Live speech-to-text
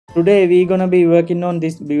Today we're gonna be working on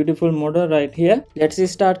this beautiful model right here. Let's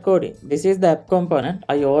start coding. This is the app component.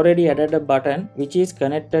 I already added a button which is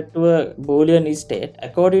connected to a boolean state.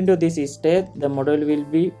 According to this state, the model will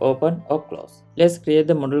be open or closed. Let's create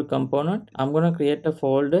the model component. I'm gonna create a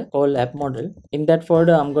folder called app model. In that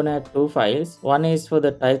folder, I'm gonna add two files. One is for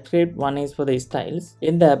the TypeScript, one is for the styles.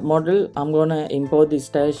 In the app model, I'm gonna import the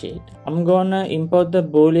style sheet. I'm gonna import the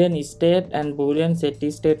boolean state and boolean set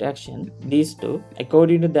state action. These two.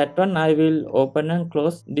 According to that one, I will open and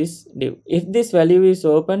close this div. If this value is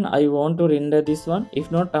open, I want to render this one. If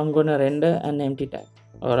not, I'm gonna render an empty tag.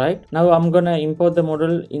 Alright, now I'm gonna import the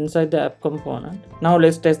model inside the app component. Now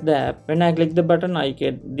let's test the app. When I click the button, I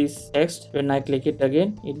get this text. When I click it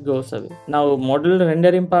again, it goes away. Now model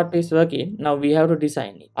rendering part is working. Now we have to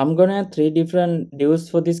design it. I'm gonna add three different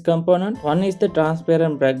divs for this component. One is the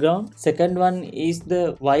transparent background. Second one is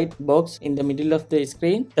the white box in the middle of the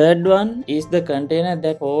screen. Third one is the container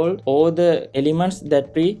that holds all the elements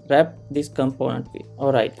that we wrap this component with.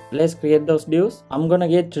 Alright, let's create those divs. I'm gonna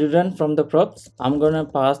get children from the props. I'm gonna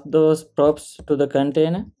pass those props to the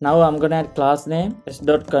container. Now I'm gonna add class name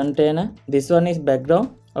s.container. This one is background.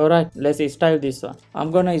 Alright, let's style this one.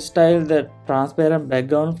 I'm gonna style the transparent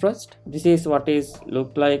background first. This is what is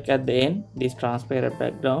look like at the end, this transparent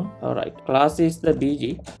background. Alright, class is the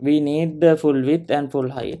BG. We need the full width and full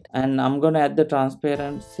height, and I'm gonna add the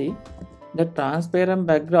transparency. The transparent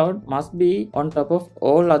background must be on top of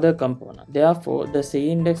all other components. Therefore, the C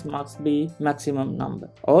index must be maximum number.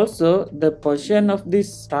 Also, the position of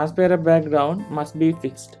this transparent background must be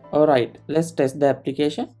fixed. Alright, let's test the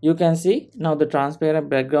application. You can see now the transparent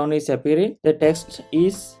background is appearing. The text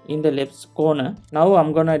is in the left corner. Now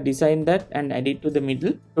I'm gonna design that and add it to the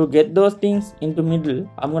middle. To get those things into middle,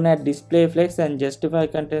 I'm gonna add display flex and justify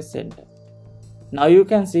content center. Now you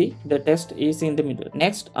can see the text is in the middle.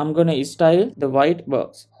 Next, I'm gonna style the white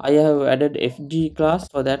box. I have added FG class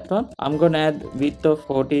for that one. I'm gonna add width of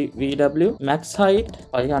 40 VW, max height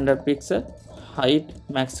 500 pixel, height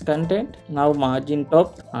max content. Now margin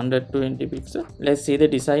top 120 pixel. Let's see the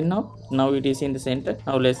design now. Now it is in the center.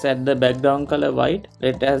 Now let's add the background color white.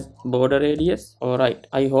 Let as border radius. Alright,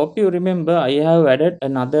 I hope you remember I have added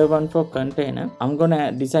another one for container. I'm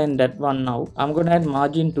gonna design that one now. I'm gonna add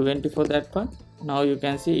margin 20 for that one. Now you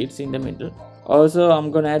can see it's in the middle. Also,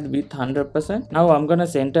 I'm gonna add width 100%. Now I'm gonna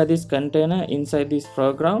center this container inside this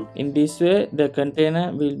foreground. In this way, the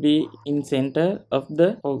container will be in center of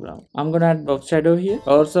the foreground. I'm gonna add box shadow here.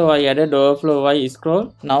 Also, I added overflow Y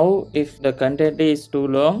scroll. Now, if the content is too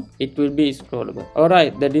long, it will be scrollable.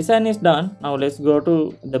 Alright, the design is done. Now let's go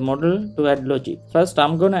to the model to add logic. First,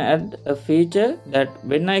 I'm gonna add a feature that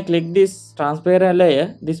when I click this transparent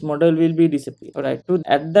layer, this model will be disappear. Alright, to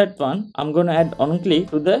add that one, I'm gonna add on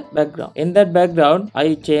click to the background. In that background,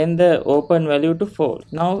 I change the open value to false.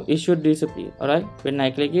 Now it should disappear. Alright, when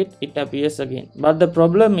I click it, it appears again. But the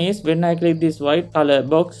problem is when I click this white color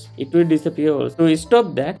box, it will disappear also. To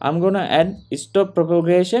stop that, I'm gonna add stop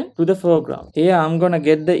propagation to the foreground. Here I'm gonna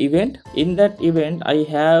get the event. In that event, I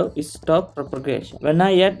have stop propagation. When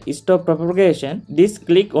I add stop propagation, this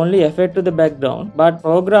click only affect to the background, but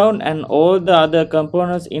foreground and all the other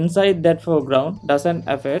components inside that foreground doesn't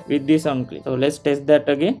affect with this on click. So let's test that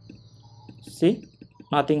again. See,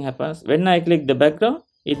 nothing happens. When I click the background,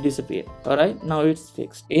 it disappeared. Alright, now it's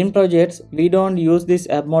fixed. In projects, we don't use this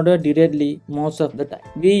app model directly most of the time.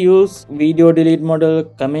 We use video delete model,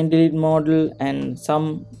 comment delete model, and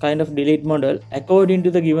some kind of delete model according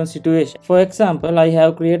to the given situation. For example, I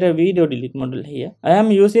have created a video delete model here. I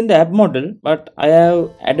am using the app model, but I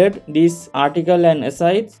have added this article and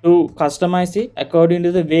asides to customize it according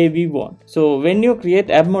to the way we want. So when you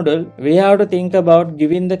create app model, we have to think about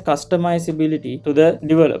giving the customizability to the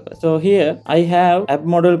developer. So here I have app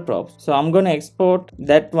model props. So I'm gonna export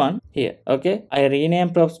that one here. Okay, I rename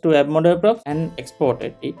props to app model props and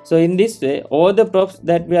exported it. So in this way, all the props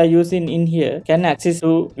that we are using in here can access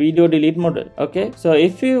to video delete model. Okay, so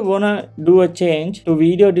if you wanna do a change to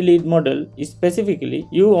video delete model specifically,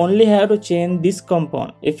 you only have to change this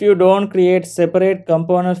component. If you don't create separate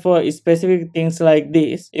components for specific things like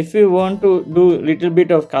this, if you want to do little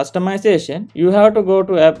bit of customization, you have to go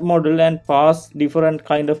to app model and pass different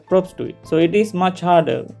kind of props to it. So it is much harder.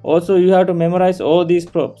 Also, you have to memorize all these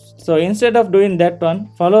props. So instead of doing that one,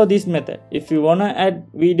 follow this method. If you wanna add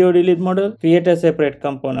video delete model, create a separate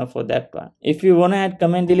component for that one. If you wanna add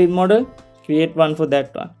comment delete model, create one for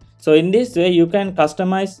that one. So in this way, you can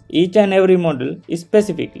customize each and every model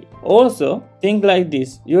specifically. Also, think like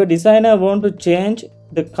this. Your designer want to change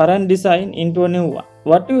the current design into a new one.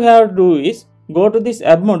 What you have to do is go to this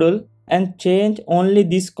app model and change only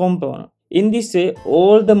this component. In this way,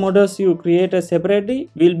 all the models you created separately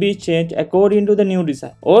will be changed according to the new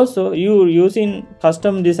design. Also, you using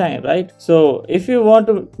custom design, right? So if you want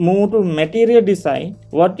to move to material design,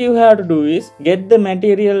 what you have to do is get the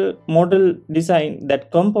material model design,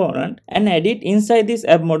 that component, and add it inside this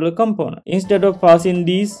app model component instead of passing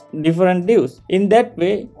these different divs. In that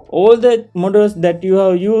way, all the models that you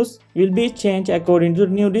have used will be changed according to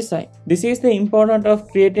the new design. This is the importance of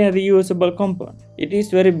creating a reusable component. It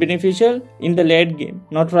is very beneficial in the late game,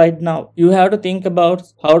 not right now. You have to think about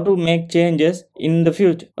how to make changes in the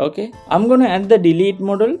future. Okay, I'm gonna add the delete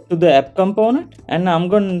model to the app component, and I'm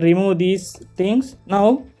gonna remove these things.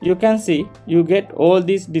 Now you can see you get all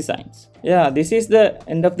these designs. Yeah, this is the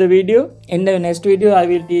end of the video. In the next video, I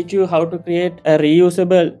will teach you how to create a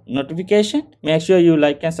reusable notification. Make sure you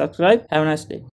like and subscribe. Have a nice day.